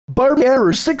Barney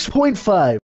Error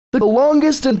 6.5, the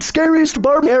longest and scariest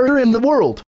Barney error in the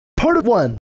world. Part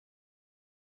 1.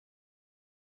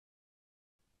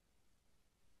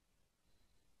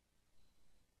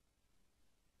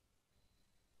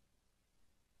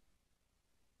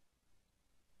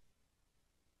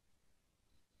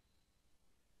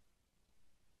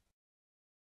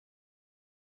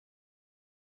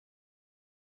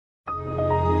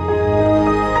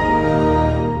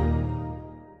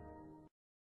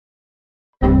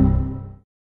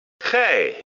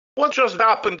 Hey, what just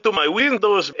happened to my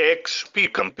Windows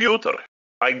XP computer?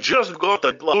 I just got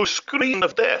a blue screen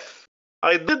of death.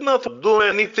 I did not do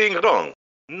anything wrong.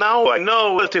 Now I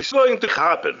know what is going to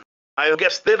happen. I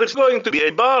guess there is going to be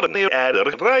a Barney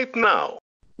error right now.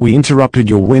 We interrupted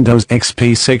your Windows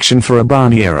XP section for a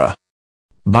Barney error.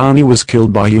 Barney was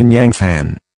killed by Yin Yang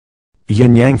Fan.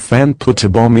 Yin Yang Fan put a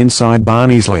bomb inside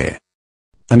Barney's lair,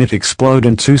 and it exploded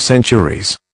in 2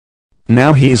 centuries.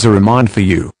 Now here's a reminder for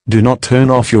you, do not turn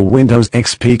off your Windows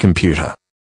XP computer.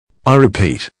 I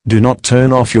repeat, do not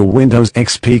turn off your Windows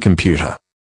XP computer.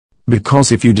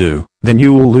 Because if you do, then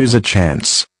you will lose a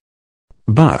chance.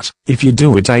 But, if you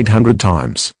do it 800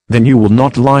 times, then you will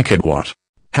not like it what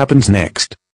happens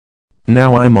next.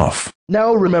 Now I'm off.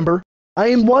 Now remember, I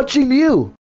am watching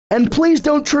you. And please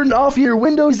don't turn off your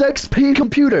Windows XP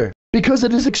computer, because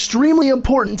it is extremely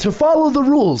important to follow the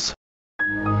rules.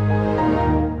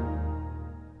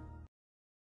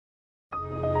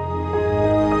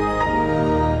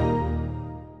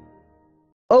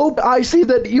 Oh, I see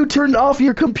that you turned off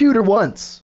your computer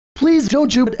once. Please don't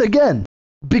do it again.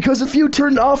 Because if you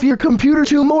turn off your computer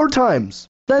 2 more times,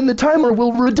 then the timer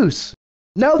will reduce.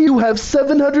 Now you have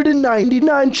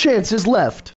 799 chances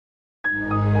left.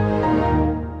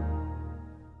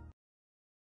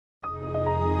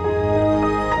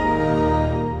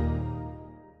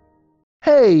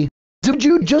 Hey, did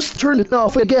you just turn it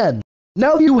off again?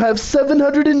 Now you have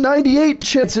 798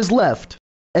 chances left.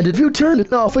 And if you turn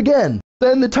it off again,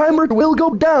 then the timer will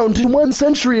go down to 1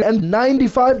 century and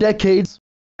 95 decades.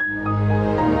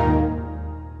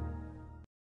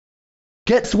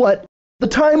 Guess what? The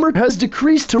timer has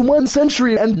decreased to 1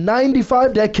 century and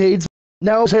 95 decades.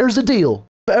 Now here's the deal.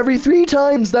 Every 3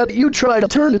 times that you try to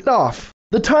turn it off,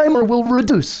 the timer will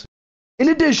reduce. In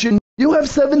addition, you have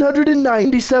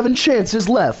 797 chances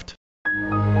left.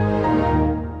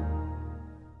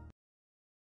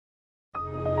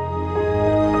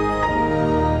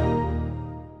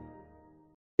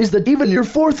 Is that even your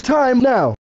 4th time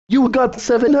now? You got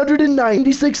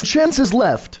 796 chances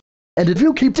left. And if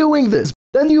you keep doing this,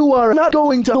 then you are not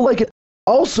going to like it.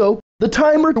 Also, the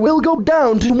timer will go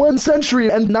down to 1 century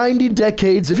and 90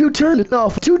 decades if you turn it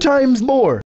off 2 times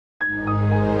more.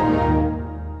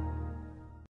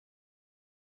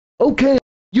 Okay,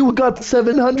 you got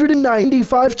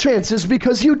 795 chances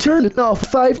because you turned it off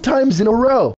 5 times in a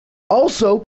row.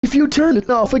 Also, if you turn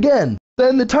it off again,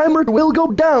 then the timer will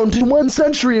go down to 1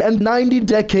 century and 90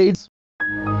 decades.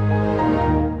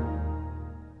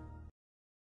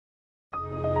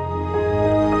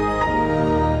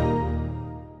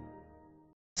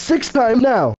 Sixth time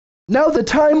now. Now the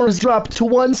timer is dropped to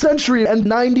 1 century and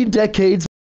 90 decades.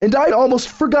 And I almost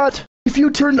forgot, if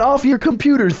you turn off your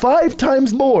computer 5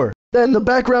 times more, then the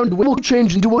background will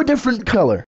change into a different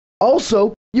color.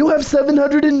 Also, you have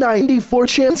 794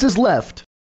 chances left.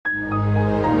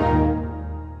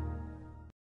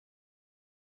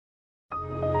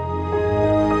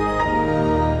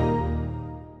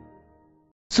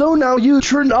 So now you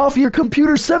turned off your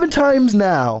computer 7 times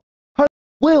now.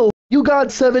 Will, you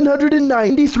got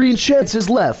 793 chances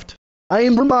left. I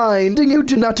am reminding you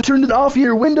to not turn it off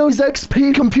your Windows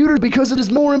XP computer because it is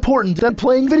more important than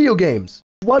playing video games,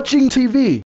 watching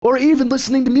TV, or even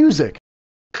listening to music.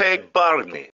 Hey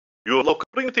Barney, you look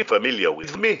pretty familiar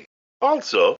with me.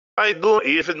 Also, I don't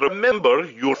even remember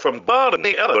you're from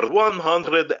Barney Error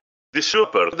 100, the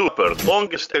super duper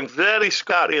longest and very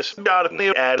scariest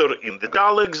Barney error in the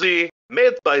galaxy,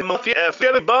 made by Mafia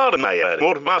Barney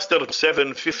or Master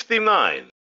 759.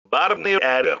 Barney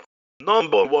Error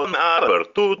Number 1 Error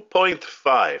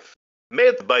 2.5,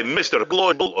 made by Mr.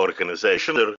 Global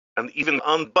Organization, and even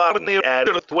on Barney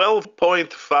Error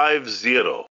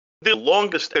 12.50, the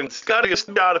longest and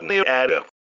scariest Barney error,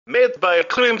 made by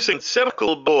Crimson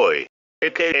Circle Boy,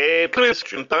 aka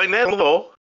Christian Pinello,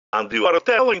 and you are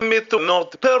telling me to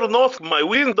not turn off my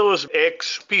Windows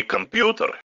XP computer.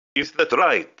 Is that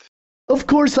right? Of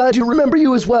course I do remember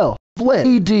you as well,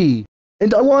 ED.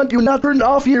 And I want you not turn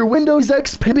off your Windows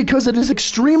XP because it is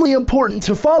extremely important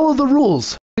to follow the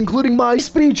rules, including my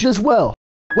speech as well.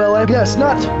 Well, I guess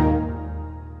not.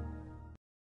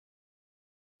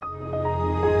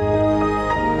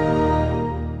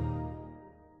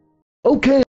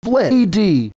 Okay,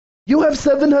 lady. You have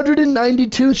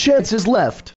 792 chances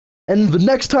left. And the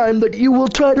next time that you will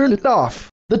try to turn it off,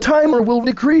 the timer will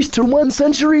decrease to 1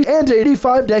 century and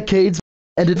 85 decades.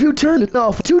 And if you turn it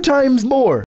off 2 times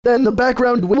more, then the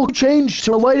background will change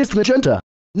to lightest magenta.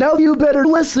 Now you better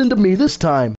listen to me this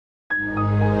time.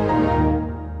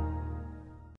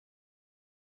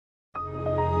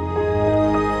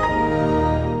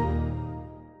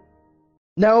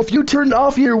 Now if you turn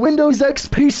off your Windows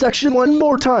XP section one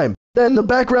more time, then the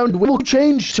background will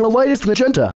change to lightest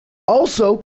magenta.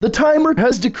 Also, the timer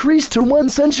has decreased to 1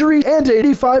 century and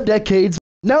 85 decades.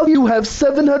 Now you have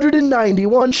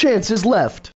 791 chances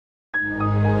left.